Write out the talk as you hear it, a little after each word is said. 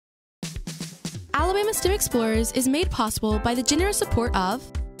Alabama STEM Explorers is made possible by the generous support of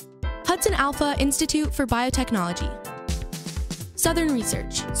Hudson Alpha Institute for Biotechnology, Southern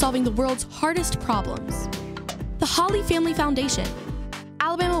Research, solving the world's hardest problems, the Holly Family Foundation,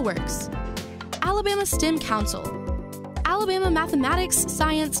 Alabama Works, Alabama STEM Council, Alabama Mathematics,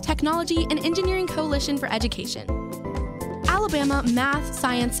 Science, Technology, and Engineering Coalition for Education, Alabama Math,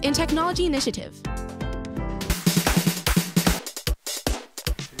 Science, and Technology Initiative.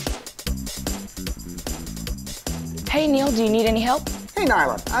 Hey Neil, do you need any help? Hey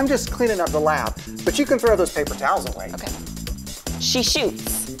Nyla, I'm just cleaning up the lab, but you can throw those paper towels away. Okay. She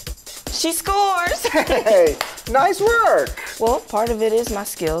shoots. She scores! Hey, nice work! Well, part of it is my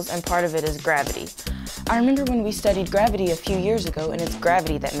skills and part of it is gravity. I remember when we studied gravity a few years ago, and it's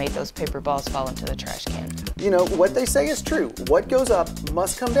gravity that made those paper balls fall into the trash can. You know, what they say is true. What goes up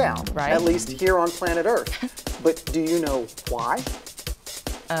must come down, right? At least here on planet Earth. But do you know why?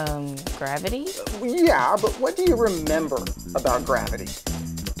 Gravity? Yeah, but what do you remember about gravity?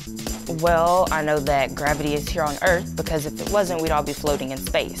 Well, I know that gravity is here on Earth because if it wasn't, we'd all be floating in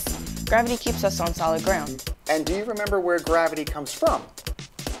space. Gravity keeps us on solid ground. And do you remember where gravity comes from?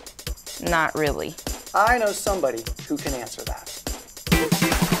 Not really. I know somebody who can answer that.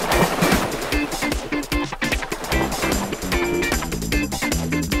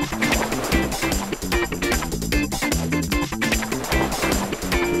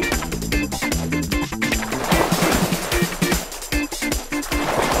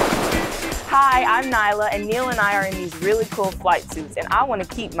 Hi, I'm Nyla, and Neil and I are in these really cool flight suits, and I want to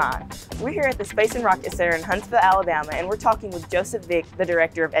keep mine. We're here at the Space and Rocket Center in Huntsville, Alabama, and we're talking with Joseph Vick, the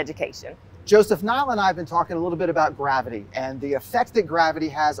Director of Education. Joseph, Nyla and I have been talking a little bit about gravity and the effect that gravity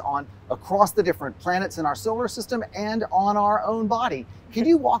has on across the different planets in our solar system and on our own body. Can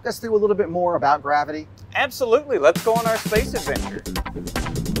you walk us through a little bit more about gravity? Absolutely. Let's go on our space adventure.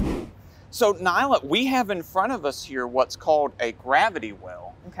 So Nyla, we have in front of us here what's called a gravity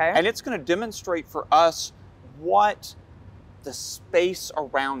well. Okay. And it's going to demonstrate for us what the space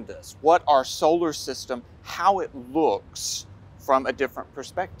around us, what our solar system, how it looks from a different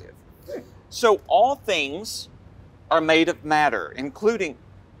perspective. So all things are made of matter, including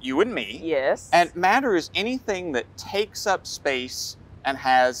you and me. Yes. And matter is anything that takes up space and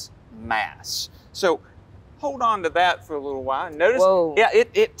has mass. So hold on to that for a little while. Notice, Whoa. yeah,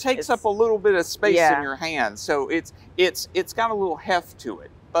 it takes up a little bit of space Yeah. in your hand. So it's got a little heft to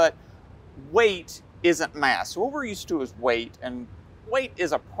it. But weight isn't mass. So what we're used to is weight, and weight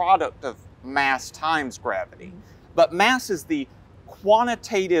is a product of mass times gravity. But mass is the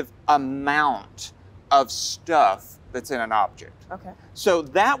quantitative amount of stuff that's in an object. Okay. So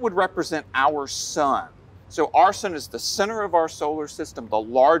that would represent our sun. So our sun is the center of our solar system, the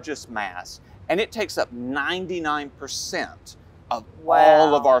largest mass, and it takes up 99% of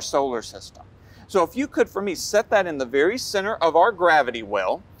all of our solar system. So if you could, for me, set that in the very center of our gravity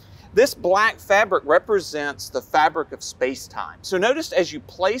well, this black fabric represents the fabric of space-time. So notice as you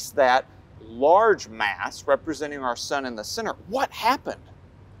place that large mass representing our sun in the center, what happened?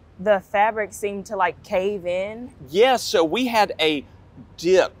 The fabric seemed to like cave in. Yes, so we had a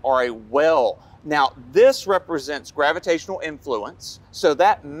dip or a well. Now this represents gravitational influence, so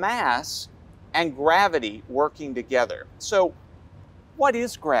that mass and gravity working together. So what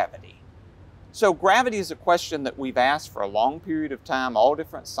is gravity? So gravity is a question that we've asked for a long period of time, all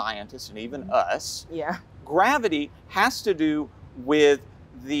different scientists and even us. Yeah. Gravity has to do with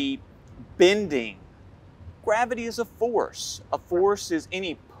the bending. Gravity is a force. A force is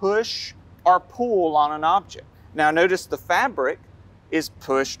any push or pull on an object. Now notice the fabric is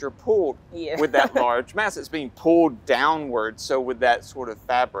pushed or pulled with that large mass. It's being pulled downward, so with that sort of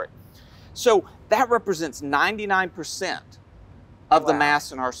fabric. So that represents 99% of the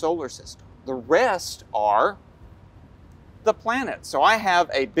mass in our solar system. The rest are the planets. So I have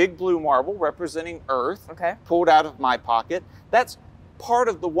a big blue marble representing Earth pulled out of my pocket. That's part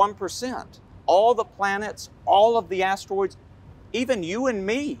of the 1%. All the planets, all of the asteroids, even you and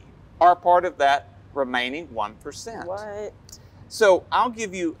me are part of that remaining 1%. What? So I'll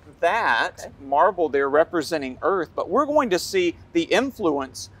give you that marble there representing Earth, but we're going to see the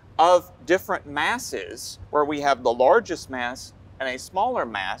influence of different masses where we have the largest mass and a smaller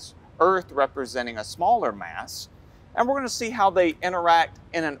mass, Earth representing a smaller mass, and we're going to see how they interact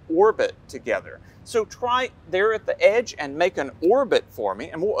in an orbit together. So try there at the edge and make an orbit for me,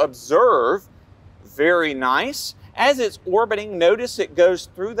 and we'll observe. Very nice. As it's orbiting, notice it goes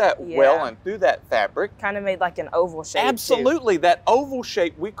through that well and through that fabric. Kind of made like an oval shape. Absolutely. Too. That oval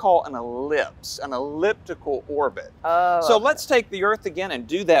shape we call an ellipse, an elliptical orbit. Oh, so let's take the Earth again and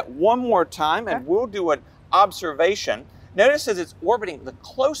do that one more time, and we'll do an observation. Notice as it's orbiting, the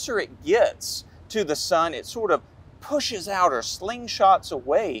closer it gets to the sun, it sort of pushes out or slingshots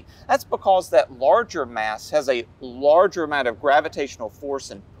away. That's because that larger mass has a larger amount of gravitational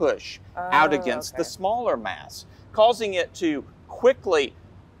force and push out against the smaller mass, causing it to quickly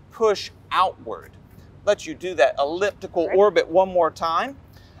push outward. Let you do that elliptical orbit one more time.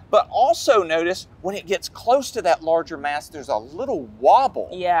 But also notice when it gets close to that larger mass, there's a little wobble.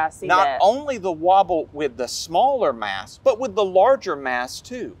 Yeah, I see Not that. only the wobble with the smaller mass, but with the larger mass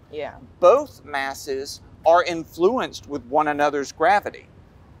too. Yeah. Both masses are influenced with one another's gravity.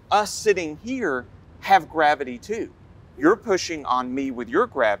 Us sitting here have gravity too. You're pushing on me with your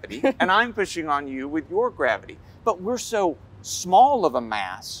gravity, and I'm pushing on you with your gravity. But we're so small of a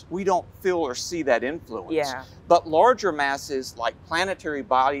mass, we don't feel or see that influence. Yeah. But larger masses like planetary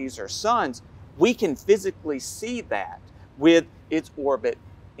bodies or suns, we can physically see that with its orbit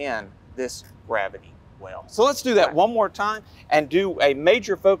in this gravity well. So let's do that one more time and do a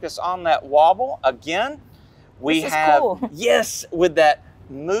major focus on that wobble. Again, we have, cool. yes, with that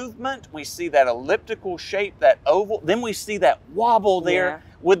movement, we see that elliptical shape, that oval, then we see that wobble there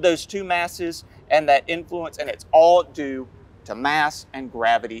with those two masses and that influence, and it's all due to mass and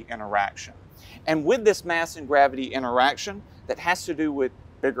gravity interaction. And with this mass and gravity interaction, that has to do with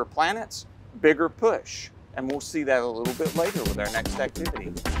bigger planets, bigger push. And we'll see that a little bit later with our next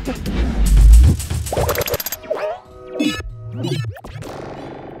activity.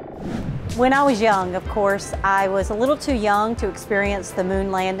 When I was young, of course, I was a little too young to experience the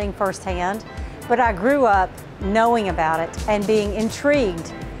moon landing firsthand, but I grew up knowing about it and being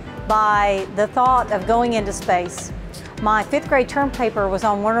intrigued by the thought of going into space. My 5th grade term paper was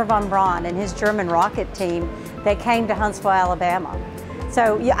on Wernher von Braun and his German rocket team that came to Huntsville, Alabama.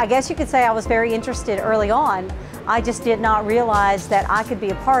 So yeah, I guess you could say I was very interested early on. I just did not realize that I could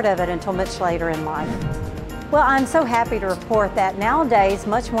be a part of it until much later in life. Well, I'm so happy to report that nowadays,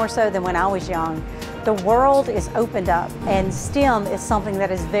 much more so than when I was young, the world is opened up, and STEM is something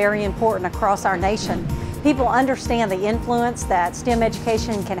that is very important across our nation. People understand the influence that STEM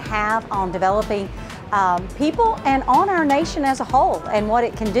education can have on developing people and on our nation as a whole and what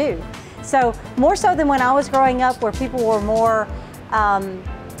it can do. So more so than when I was growing up, where people were more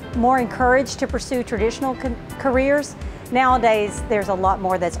encouraged to pursue traditional careers, nowadays there's a lot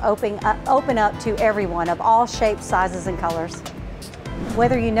more that's open up to everyone of all shapes, sizes, and colors.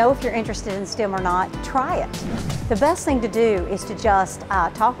 Whether you know if you're interested in STEM or not, try it. The best thing to do is to just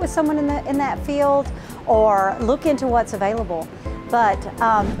talk with someone in that field or look into what's available. But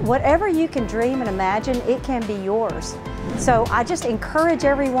whatever you can dream and imagine, it can be yours. So I just encourage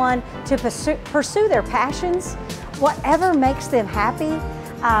everyone to pursue their passions, whatever makes them happy,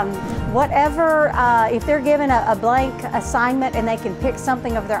 if they're given a blank assignment and they can pick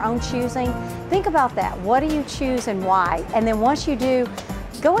something of their own choosing, think about that. What do you choose and why? And then once you do,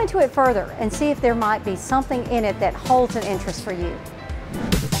 go into it further and see if there might be something in it that holds an interest for you.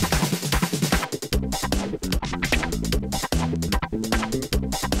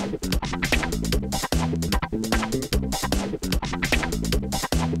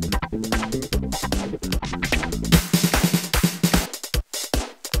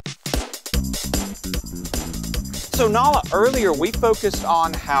 So Nala, earlier we focused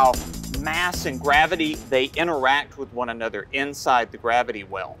on how mass and gravity, they interact with one another inside the gravity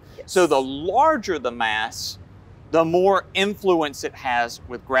well. Yes. So the larger the mass, the more influence it has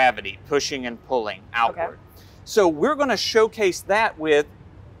with gravity, pushing and pulling outward. Okay. So we're going to showcase that with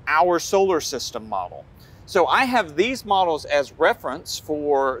our solar system model. So I have these models as reference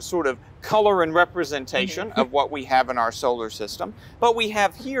for sort of color and representation of what we have in our solar system. But we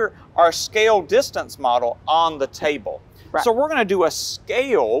have here our scale distance model on the table. Right. So we're going to do a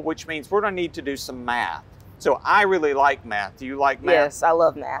scale, which means we're going to need to do some math. So I really like math. Do you like math? Yes, I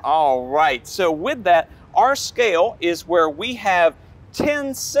love math. All right. So with that, our scale is where we have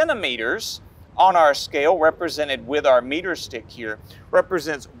 10 centimeters on our scale, represented with our meter stick here,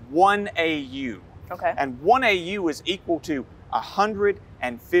 represents 1 AU. Okay. And 1 AU is equal to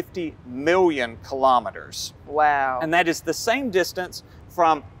 150 million kilometers. Wow. And that is the same distance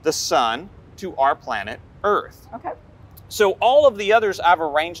from the sun to our planet Earth. Okay. So all of the others I've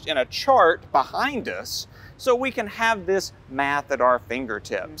arranged in a chart behind us so we can have this math at our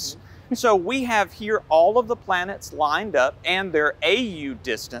fingertips. So we have here all of the planets lined up and their AU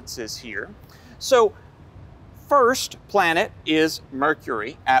distances here. So first planet is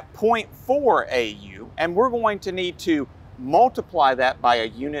Mercury at 0.4 AU, and we're going to need to multiply that by a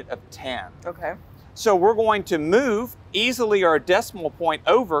unit of 10. Okay. So we're going to move easily our decimal point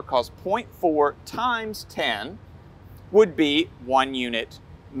over, because 0.4 times 10 would be 1 unit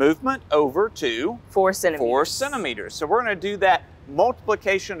movement over to 4 centimeters. 4 centimeters. So we're going to do that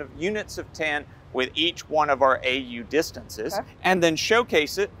multiplication of units of 10 with each one of our AU distances, Okay. and then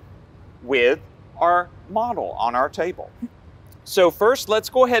showcase it with our model on our table. So first, let's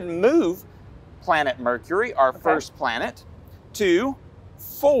go ahead and move planet Mercury, our first planet, to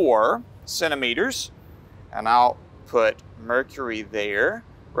 4 centimeters. And I'll put Mercury there,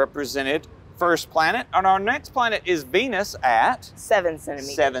 represented first planet. And our next planet is Venus at 7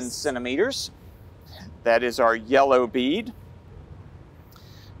 centimeters. 7 centimeters. That is our yellow bead.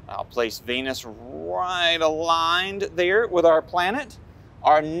 I'll place Venus right aligned there with our planet.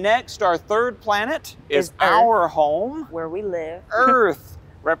 Our third planet is Earth. our home, Where we live. Earth,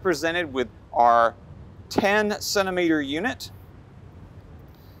 represented with our 10 centimeter unit.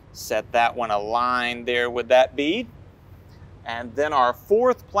 Set that one aligned there with that bead. And then our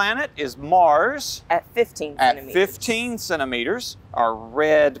 4th planet is Mars At 15 at centimeters. 15 centimeters, our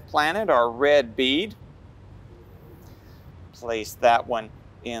red planet, our red bead. Place that one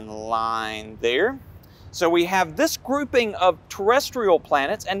in line there. So we have this grouping of terrestrial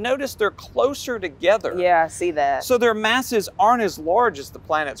planets, and notice they're closer together. Yeah, I see that. So their masses aren't as large as the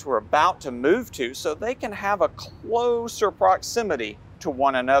planets we're about to move to, so they can have a closer proximity to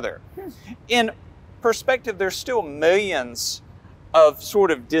one another. In perspective, there's still millions of sort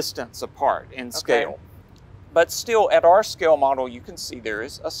of distance apart in scale. But still, at our scale model, you can see there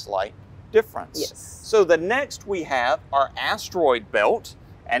is a slight difference. Yes. So the next we have our asteroid belt,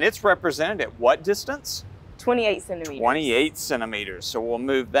 and it's represented at what distance? 28 centimeters. 28 centimeters. So we'll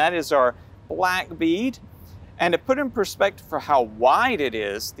move that as our black bead. And to put in perspective for how wide it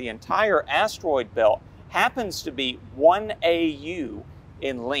is, the entire asteroid belt happens to be 1 AU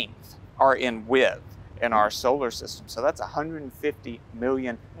in length, or in width, in our solar system. So that's 150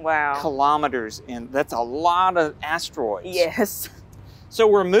 million Wow. kilometers in. That's a lot of asteroids. Yes. So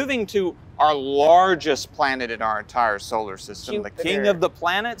we're moving to our largest planet in our entire solar system, the king Jupiter. of the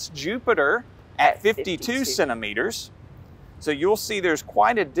planets, Jupiter, at 52 centimeters. So you'll see there's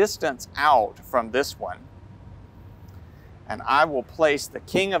quite a distance out from this one. And I will place the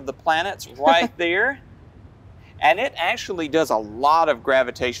king of the planets right there. And it actually does a lot of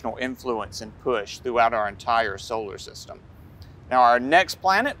gravitational influence and push throughout our entire solar system. Now our next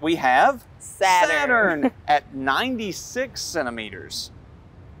planet we have Saturn. at 96 centimeters.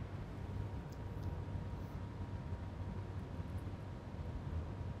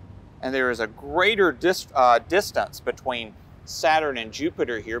 And there is a greater distance between Saturn and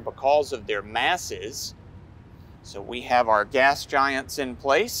Jupiter here because of their masses. So we have our gas giants in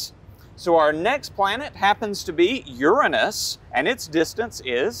place. So our next planet happens to be Uranus, and its distance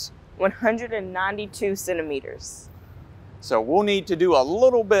is? 192 centimeters. So we'll need to do a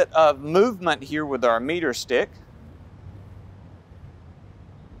little bit of movement here with our meter stick.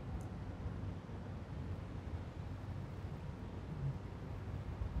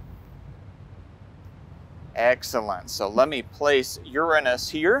 Excellent. So let me place Uranus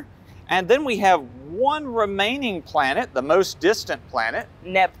here. And then we have one remaining planet, the most distant planet.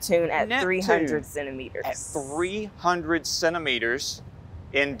 Neptune at Neptune 300 centimeters. At 300 centimeters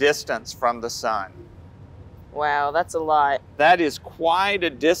in distance from the sun. Wow, that's a lot. That is quite a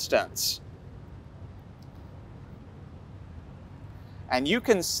distance. And you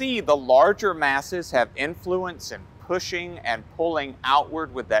can see the larger masses have influence in pushing and pulling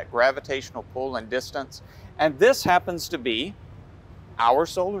outward with that gravitational pull and distance. And this happens to be our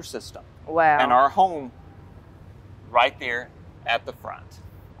solar system. Wow. And our home right there at the front.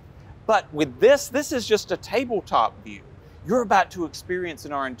 But with this is just a tabletop view. You're about to experience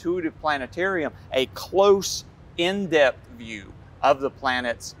in our Intuitive Planetarium a close, in-depth view of the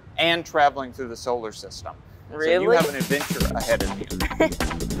planets and traveling through the solar system. Really? So you have an adventure ahead of you.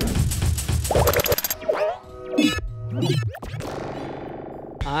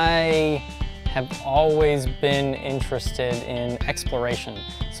 I have always been interested in exploration.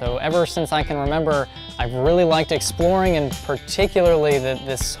 So ever since I can remember, I've really liked exploring, and particularly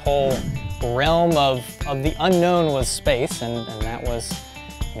this whole realm of the unknown was space, and that was,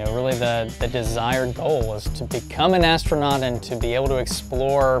 you know, really the desired goal was to become an astronaut and to be able to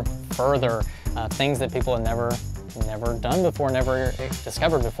explore further things that people had never done before, never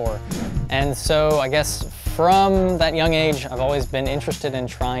discovered before. And so I guess from that young age, I've always been interested in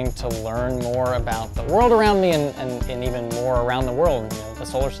trying to learn more about the world around me and even more around the world, you know, the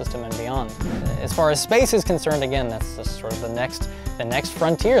solar system and beyond. As far as space is concerned, again, that's just sort of the next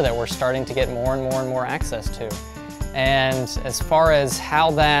frontier that we're starting to get more and more and more access to. And as far as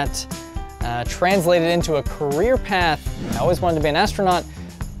how that translated into a career path, I always wanted to be an astronaut,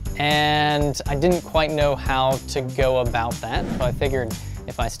 and I didn't quite know how to go about that. So I figured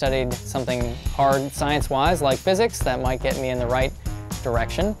if I studied something hard science-wise like physics, that might get me in the right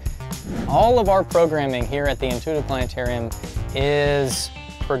direction. All of our programming here at the Intuitive Planetarium is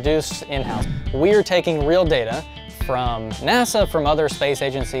produced in-house. We are taking real data from NASA, from other space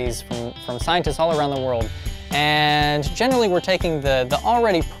agencies, from scientists all around the world, and generally we're taking the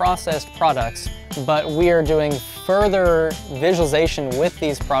already processed products, but we are doing further visualization with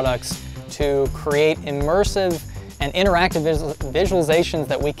these products to create immersive and interactive visualizations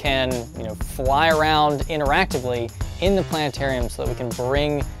that we can, fly around interactively in the planetarium so that we can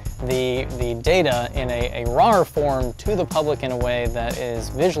bring the data in a rawer form to the public in a way that is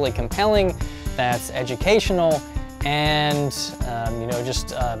visually compelling, that's educational, and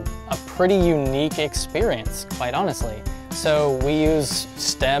just a pretty unique experience, quite honestly. So we use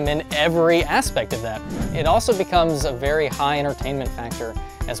STEM in every aspect of that. It also becomes a very high entertainment factor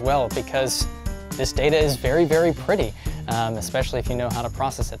as well, because this data is very, very pretty, especially if you know how to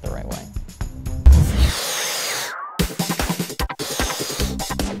process it the right way.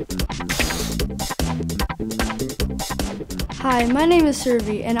 Hi, my name is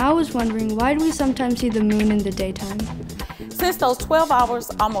Survi, and I was wondering, why do we sometimes see the moon in the daytime? Since those 12 hours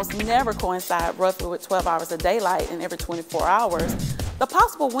almost never coincide roughly with 12 hours of daylight in every 24 hours, the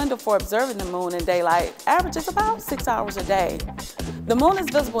possible window for observing the moon in daylight averages about 6 hours a day. The moon is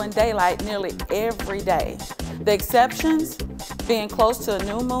visible in daylight nearly every day. The exceptions being close to a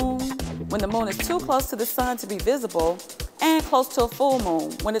new moon, when the moon is too close to the sun to be visible, and close to a full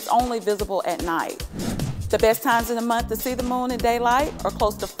moon, when it's only visible at night. The best times in the month to see the moon in daylight are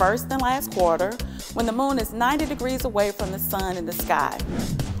close to first and last quarter, when the moon is 90 degrees away from the sun in the sky.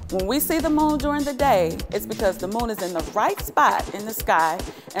 When we see the moon during the day, it's because the moon is in the right spot in the sky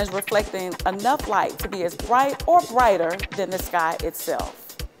and is reflecting enough light to be as bright or brighter than the sky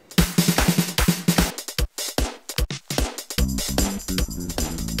itself.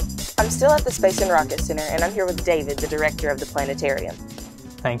 I'm still at the Space and Rocket Center, and I'm here with David, the director of the planetarium.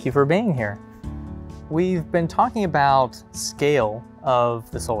 Thank you for being here. We've been talking about scale of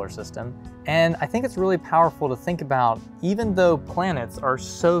the solar system, and I think it's really powerful to think about, even though planets are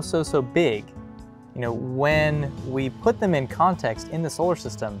so big, when we put them in context in the solar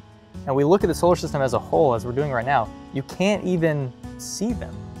system, and we look at the solar system as a whole, as we're doing right now, you can't even see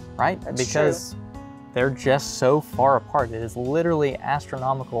them, right? That's because true. They're just so far apart. It is literally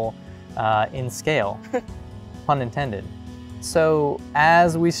astronomical in scale, pun intended. So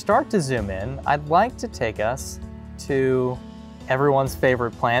as we start to zoom in, I'd like to take us to everyone's favorite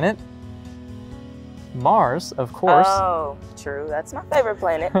planet, Mars, of course. Oh, true. That's my favorite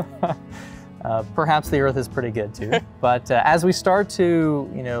planet. Perhaps the Earth is pretty good too. But as we start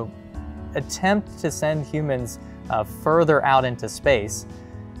to, attempt to send humans further out into space,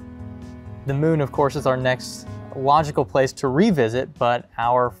 the moon, of course, is our next logical place to revisit, but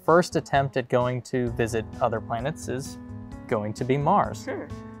our first attempt at going to visit other planets is going to be Mars.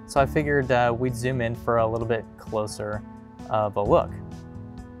 So I figured we'd zoom in for a little bit closer of a look.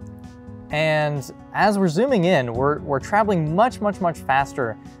 And as we're zooming in, we're traveling much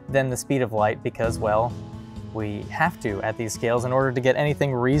faster than the speed of light because, well, we have to at these scales in order to get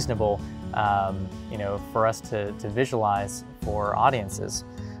anything reasonable, for us to visualize for audiences.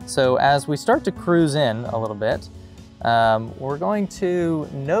 So as we start to cruise in a little bit, we're going to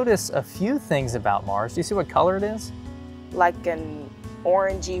notice a few things about Mars. Do you see what color it is? Like an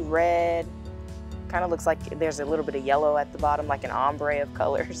orangey red. Kind of looks like there's a little bit of yellow at the bottom, like an ombre of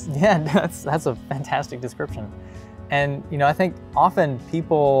colors. Yeah, that's a fantastic description. And I think often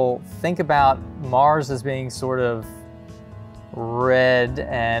people think about Mars as being sort of red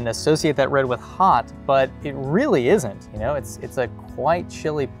and associate that red with hot, but it really isn't. It's a quite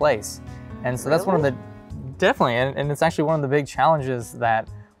chilly place. And so that's one of the, definitely, and it's actually one of the big challenges that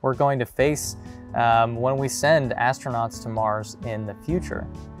we're going to face when we send astronauts to Mars in the future.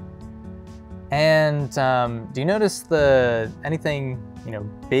 And do you notice anything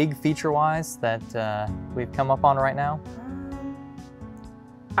big feature-wise that we've come up on right now?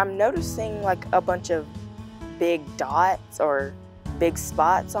 I'm noticing like a bunch of big dots or big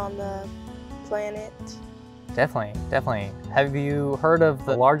spots on the planet. Definitely. Have you heard of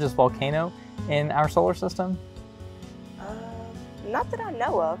the largest volcano in our solar system? Not that I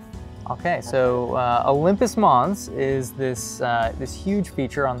know of. Okay, so Olympus Mons is this huge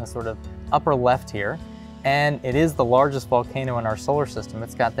feature on the sort of upper left here, and it is the largest volcano in our solar system.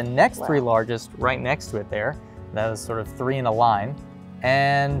 It's got the next three largest right next to it there. Those sort of three in a line.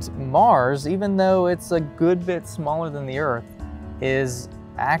 And Mars, even though it's a good bit smaller than the Earth, is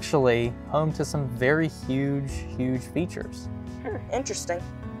actually home to some very huge features. Interesting.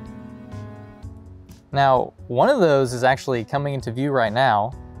 Now, one of those is actually coming into view right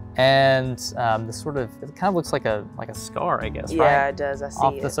now. And this sort of, it kind of looks like a scar, I guess, right? Yeah, it does. I see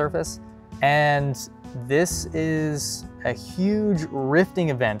off it. the surface. And this is a huge rifting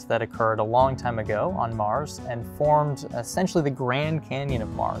event that occurred a long time ago on Mars and formed essentially the Grand Canyon of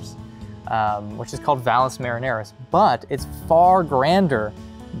Mars, which is called Valles Marineris. But it's far grander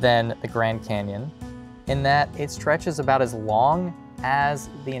than the Grand Canyon in that it stretches about as long as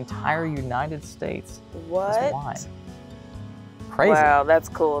the entire United States is wide. Crazy. Wow, that's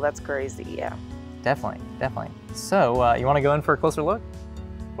cool. That's crazy, yeah. Definitely, definitely. So, you want to go in for a closer look?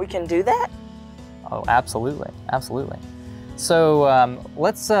 We can do that? Oh, absolutely, absolutely. So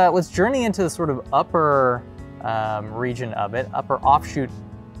let's journey into the sort of upper region of it, upper offshoot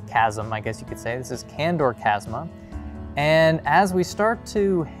chasm, I guess you could say. This is Candor Chasma. And as we start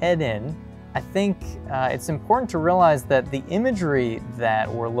to head in, I think it's important to realize that the imagery that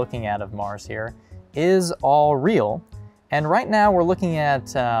we're looking at of Mars here is all real. And right now we're looking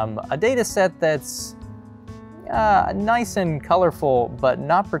at a data set that's nice and colorful, but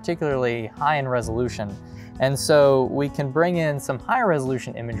not particularly high in resolution. And so we can bring in some higher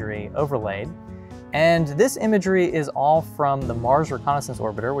resolution imagery overlaid. And this imagery is all from the Mars Reconnaissance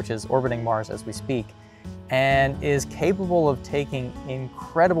Orbiter, which is orbiting Mars as we speak, and is capable of taking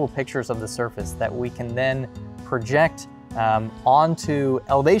incredible pictures of the surface that we can then project onto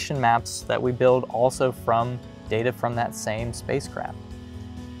elevation maps that we build also from data from that same spacecraft.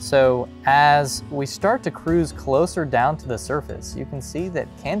 So as we start to cruise closer down to the surface, you can see that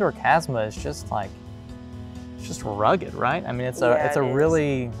Candor Chasma is just like, it's just rugged, right? I mean, it's a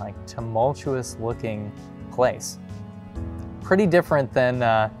really like tumultuous looking place. Pretty different than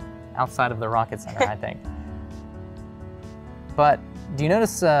outside of the Rocket Center, I think. But do you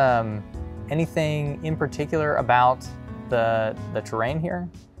notice anything in particular about the terrain here?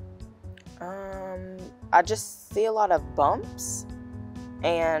 I just see a lot of bumps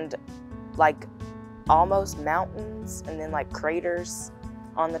and like almost mountains and then like craters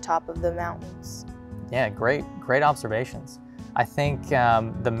on the top of the mountains. Yeah, great observations. I think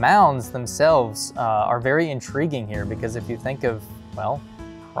the mounds themselves are very intriguing here because if you think of, well,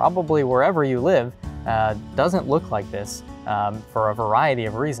 probably wherever you live doesn't look like this for a variety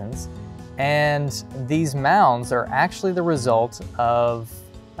of reasons. And these mounds are actually the result of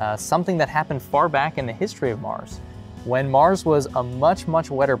something that happened far back in the history of Mars. When Mars was a much,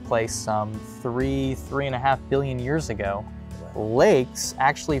 much wetter place some 3.5 billion years ago, lakes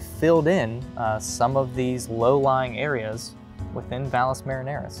actually filled in some of these low-lying areas within Valles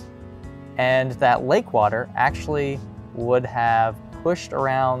Marineris. And that lake water actually would have pushed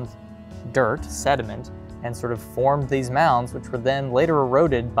around dirt, sediment, and sort of formed these mounds, which were then later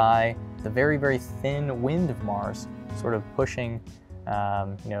eroded by the very, very thin wind of Mars, sort of pushing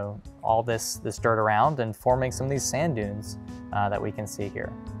all this dirt around and forming some of these sand dunes that we can see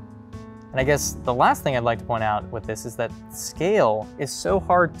here. And I guess the last thing I'd like to point out with this is that scale is so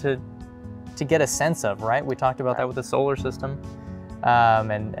hard to get a sense of, right? We talked about that with the solar system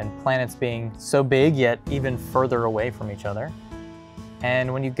and planets being so big yet even further away from each other.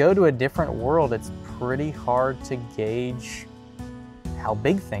 And when you go to a different world, it's pretty hard to gauge how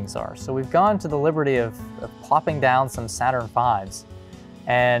big things are. So we've gone to the liberty of plopping down some Saturn V's.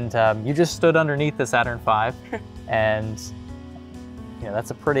 And you just stood underneath the Saturn V, and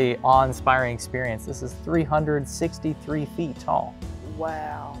that's a pretty awe-inspiring experience. This is 363 feet tall.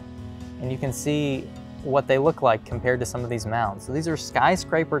 Wow. And you can see what they look like compared to some of these mounds. So these are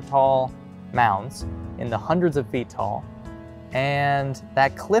skyscraper-tall mounds in the hundreds of feet tall. And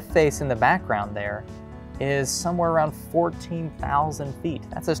that cliff face in the background there is somewhere around 14,000 feet.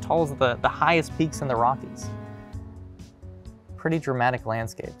 That's as tall as the highest peaks in the Rockies. Pretty dramatic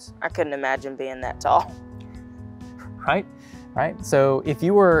landscapes. I couldn't imagine being that tall. Right? So if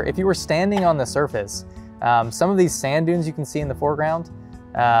you were standing on the surface, some of these sand dunes you can see in the foreground,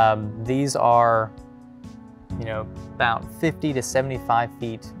 these are, about 50 to 75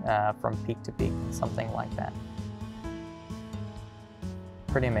 feet from peak to peak, something like that.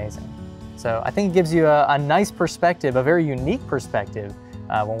 Pretty amazing. So I think it gives you a nice perspective, a very unique perspective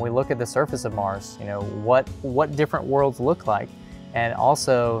when we look at the surface of Mars, what different worlds look like, and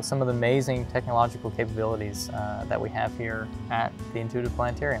also some of the amazing technological capabilities that we have here at the Intuitive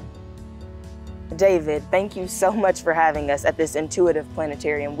Planetarium. David, thank you so much for having us at this Intuitive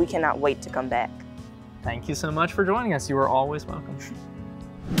Planetarium. We cannot wait to come back. Thank you so much for joining us. You are always welcome.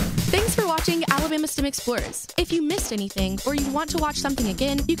 Thanks for watching Alabama STEM Explorers. If you missed anything or you want to watch something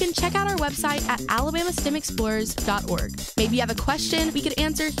again, you can check out our website at alabamastemexplorers.org. Maybe you have a question we could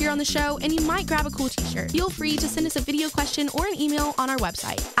answer here on the show, and you might grab a cool t-shirt. Feel free to send us a video question or an email on our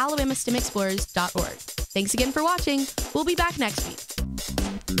website, alabamastemexplorers.org. Thanks again for watching. We'll be back next week.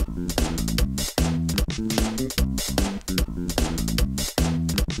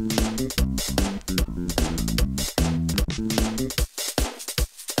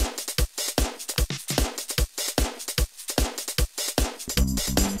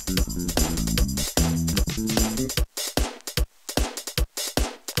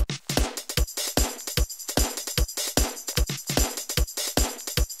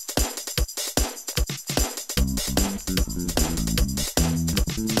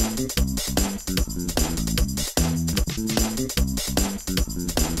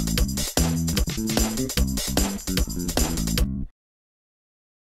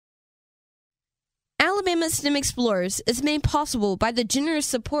 Alabama STEM Explorers is made possible by the generous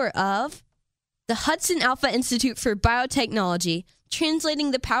support of the Hudson Alpha Institute for Biotechnology, translating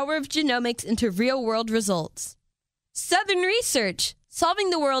the power of genomics into real-world results. Southern Research,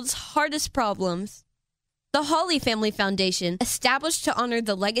 solving the world's hardest problems. The Hawley Family Foundation, established to honor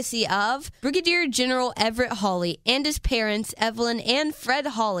the legacy of Brigadier General Everett Hawley and his parents, Evelyn and Fred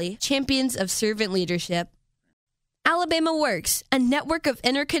Hawley, champions of servant leadership. Alabama Works, a network of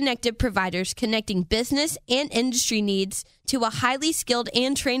interconnected providers connecting business and industry needs to a highly skilled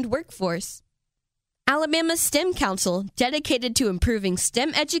and trained workforce. Alabama STEM Council, dedicated to improving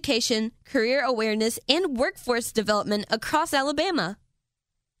STEM education, career awareness, and workforce development across Alabama.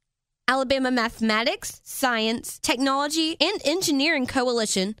 Alabama Mathematics, Science, Technology, and Engineering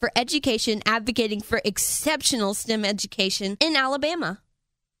Coalition for Education, advocating for exceptional STEM education in Alabama.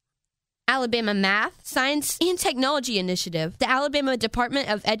 Alabama Math, Science, and Technology Initiative, the Alabama Department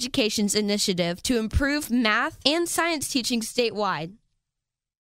of Education's initiative to improve math and science teaching statewide.